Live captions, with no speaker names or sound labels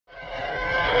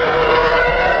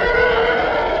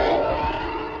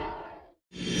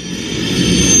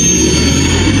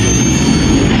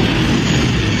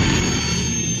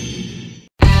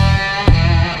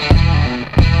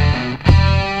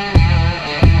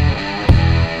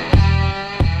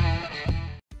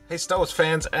Hey Star Wars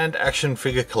fans and action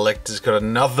figure collectors, got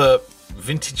another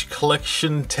vintage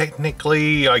collection,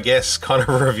 technically, I guess, kind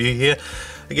of review here.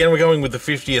 Again, we're going with the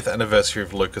 50th anniversary of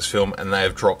Lucasfilm, and they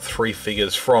have dropped 3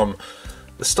 figures from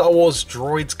the Star Wars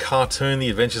Droids cartoon, The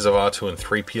Adventures of R2 and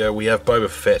 3PO. We have Boba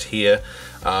Fett here.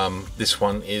 This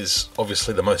one is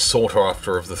obviously the most sought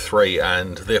after of the 3,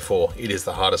 and therefore it is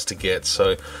the hardest to get.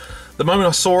 So the moment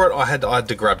I saw it, I had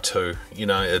to grab 2. You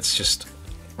know, it's just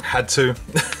had to.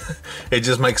 It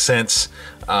just makes sense.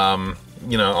 You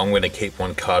know, I'm going to keep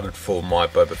one carded for my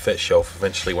Boba Fett shelf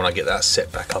eventually when I get that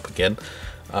set back up again.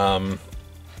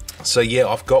 So yeah,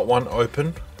 I've got one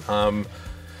open,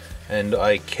 and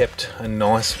I kept a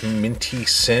nice minty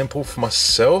sample for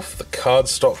myself. The card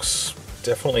stock's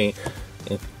definitely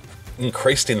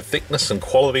increased in thickness and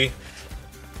quality.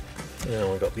 You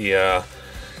know, we've got the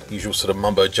usual sort of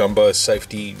mumbo jumbo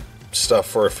safety stuff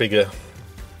for a figure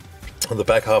on the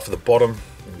back half of the bottom.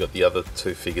 We've got the other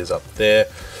 2 figures up there.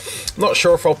 Not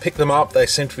sure if I'll pick them up. They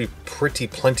seem to be pretty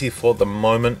plentiful at the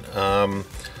moment.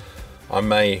 I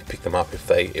may pick them up if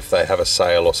they have a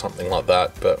sale or something like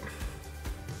that. But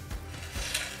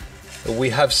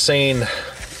we have seen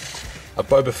a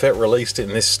Boba Fett released in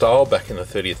this style back in the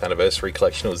 30th anniversary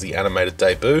collection. It was the animated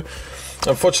debut.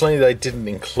 Unfortunately, they didn't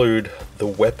include the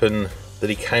weapon that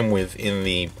he came with in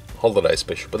the holiday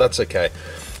special, but that's okay,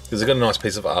 because they've got a nice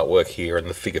piece of artwork here and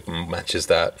the figure matches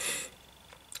that.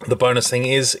 The bonus thing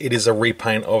is, it is a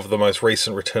repaint of the most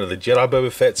recent Return of the Jedi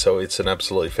Boba Fett, so it's an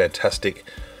absolutely fantastic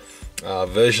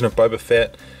version of Boba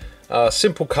Fett.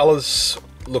 Simple colours,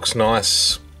 looks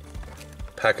nice.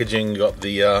 Packaging, got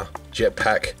the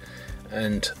jetpack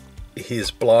and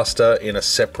his blaster in a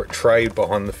separate tray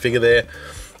behind the figure there.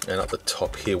 And at the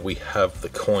top here we have the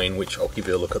coin, which I'll give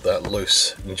you a look at that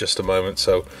loose in just a moment.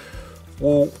 So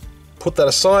we'll put that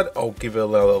aside. I'll give it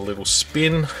another little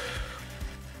spin,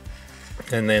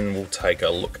 and then we'll take a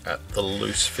look at the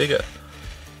loose figure.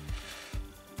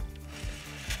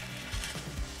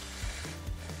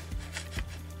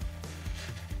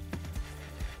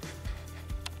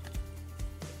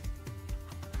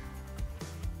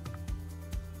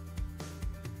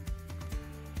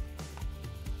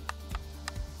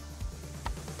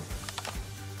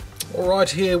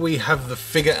 Alright, here we have the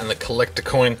figure and the collector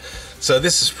coin. So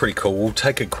this is pretty cool. We'll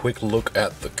take a quick look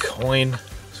at the coin,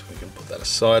 so we can put that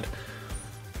aside.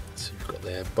 So you've got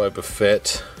there Boba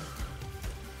Fett,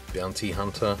 Bounty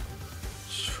Hunter.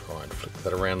 Let's try and flick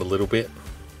that around a little bit.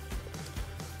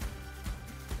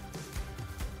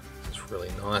 It's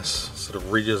really nice, sort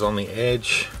of ridges on the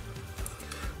edge.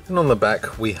 And on the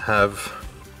back we have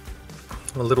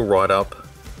a little write-up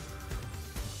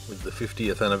with the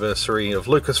 50th anniversary of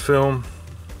Lucasfilm.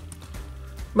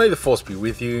 May the Force be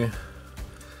with you.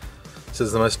 It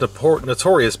says the most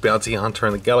notorious bounty hunter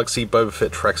in the galaxy, Boba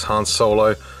Fett tracks Han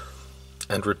Solo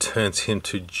and returns him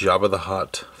to Jabba the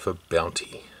Hutt for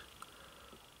bounty.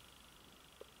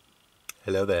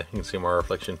 Hello there, you can see my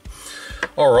reflection.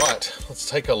 Alright, let's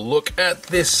take a look at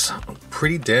this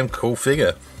pretty damn cool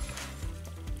figure.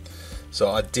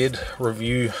 So I did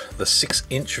review the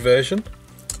 6-inch version.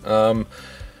 About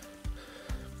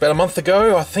a month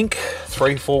ago, I think,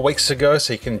 3-4 weeks ago,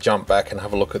 so you can jump back and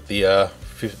have a look at the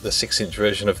 6-inch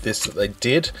version of this that they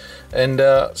did. And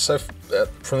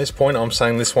from this point, I'm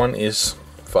saying this one is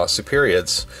far superior.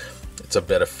 It's a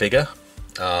better figure.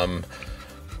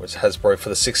 Which Hasbro, for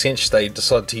the 6-inch, they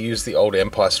decided to use the old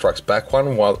Empire Strikes Back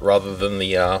one rather than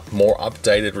the more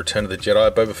updated Return of the Jedi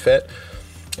Boba Fett.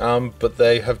 But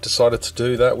they have decided to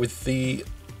do that with the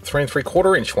 3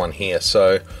 3/4 inch one here.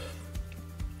 So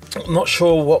I'm not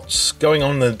sure what's going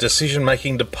on in the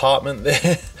decision-making department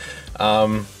there,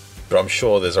 but I'm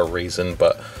sure there's a reason.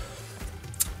 But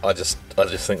I just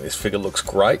think this figure looks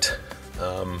great.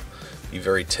 Be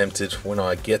very tempted when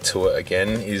I get to it again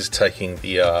is taking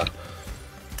the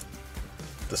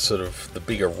sort of the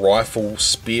bigger rifle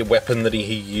spear weapon that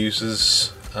he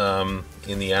uses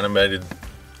in the animated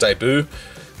debut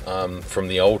from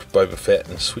the old Boba Fett,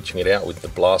 and switching it out with the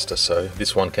blaster, so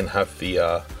this one can have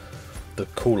the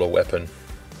cooler weapon.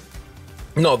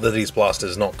 Not that his blaster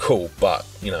is not cool, but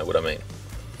you know what I mean.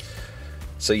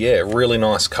 So yeah, really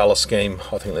nice color scheme.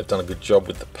 I think they've done a good job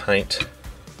with the paint.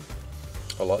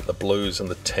 I like the blues and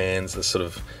the tans, the sort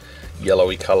of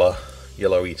yellowy color,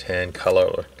 yellowy tan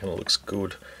color, kind of looks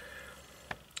good.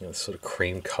 You know, sort of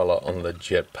cream color on the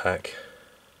jetpack.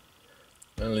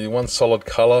 Only one solid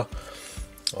color.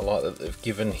 I like that they've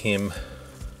given him,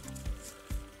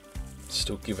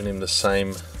 still given him the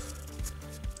same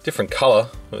different color,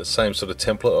 the same sort of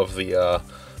template of the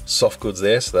soft goods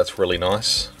there, so that's really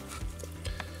nice.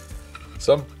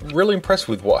 So I'm really impressed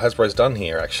with what Hasbro's done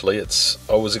here. Actually,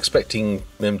 I was expecting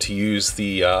them to use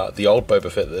the old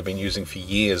Boba Fett that they've been using for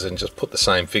years and just put the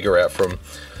same figure out from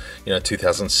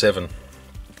 2007.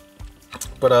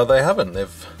 But they haven't.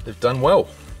 They've done well.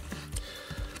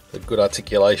 They've good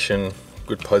articulation,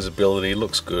 good posability,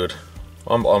 looks good.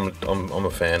 I'm a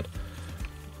fan.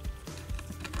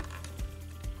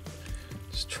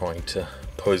 Just trying to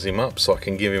pose him up so I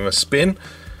can give him a spin.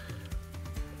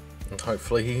 And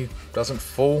hopefully he doesn't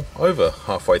fall over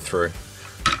halfway through.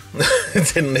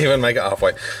 Didn't even make it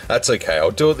halfway. That's okay,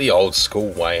 I'll do it the old school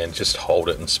way and just hold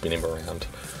it and spin him around.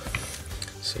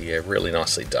 So yeah, really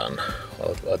nicely done.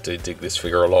 I do dig this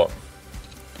figure a lot.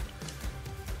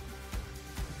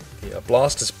 Yeah,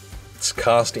 Blaster's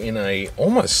cast in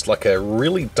almost like a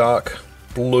really dark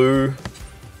blue.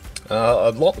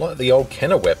 A lot like the old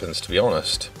Kenner weapons, to be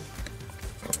honest.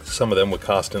 Some of them were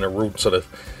cast in a real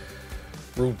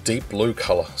deep blue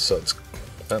colour, so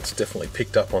that's definitely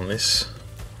picked up on this.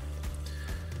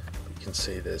 You can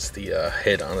see there's the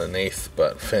head underneath,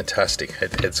 but fantastic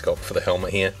head sculpt for the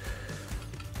helmet here.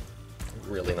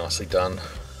 Really nicely done.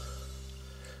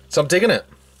 So I'm digging it.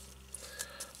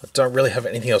 I don't really have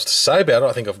anything else to say about it.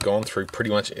 I think I've gone through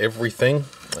pretty much everything.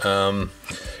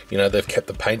 They've kept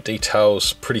the paint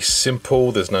details pretty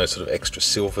simple. There's no sort of extra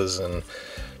silvers and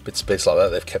bits and pieces like that.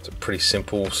 They've kept it pretty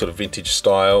simple, sort of vintage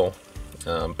style.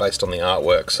 Based on the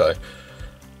artwork, so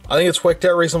I think it's worked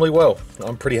out reasonably well.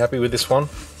 I'm pretty happy with this one.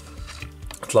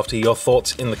 I'd love to hear your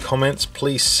thoughts in the comments.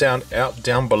 Please sound out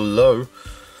down below.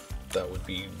 That would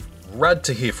be rad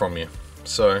to hear from you.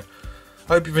 So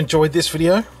I hope you've enjoyed this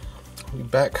video. I'll be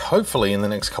back hopefully in the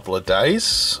next couple of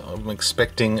days. I'm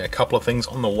expecting a couple of things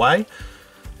on the way,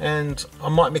 and I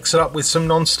might mix it up with some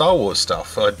non-Star Wars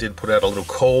stuff. I did put out a little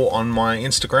call on my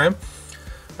Instagram.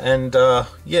 And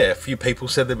yeah, a few people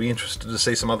said they'd be interested to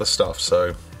see some other stuff,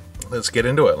 so let's get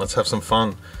into it. Let's have some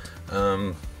fun,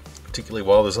 particularly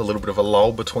while there's a little bit of a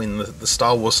lull between the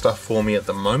Star Wars stuff for me at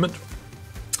the moment.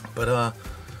 But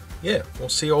yeah, we'll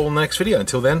see you all in the next video.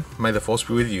 Until then, may the Force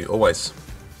be with you always.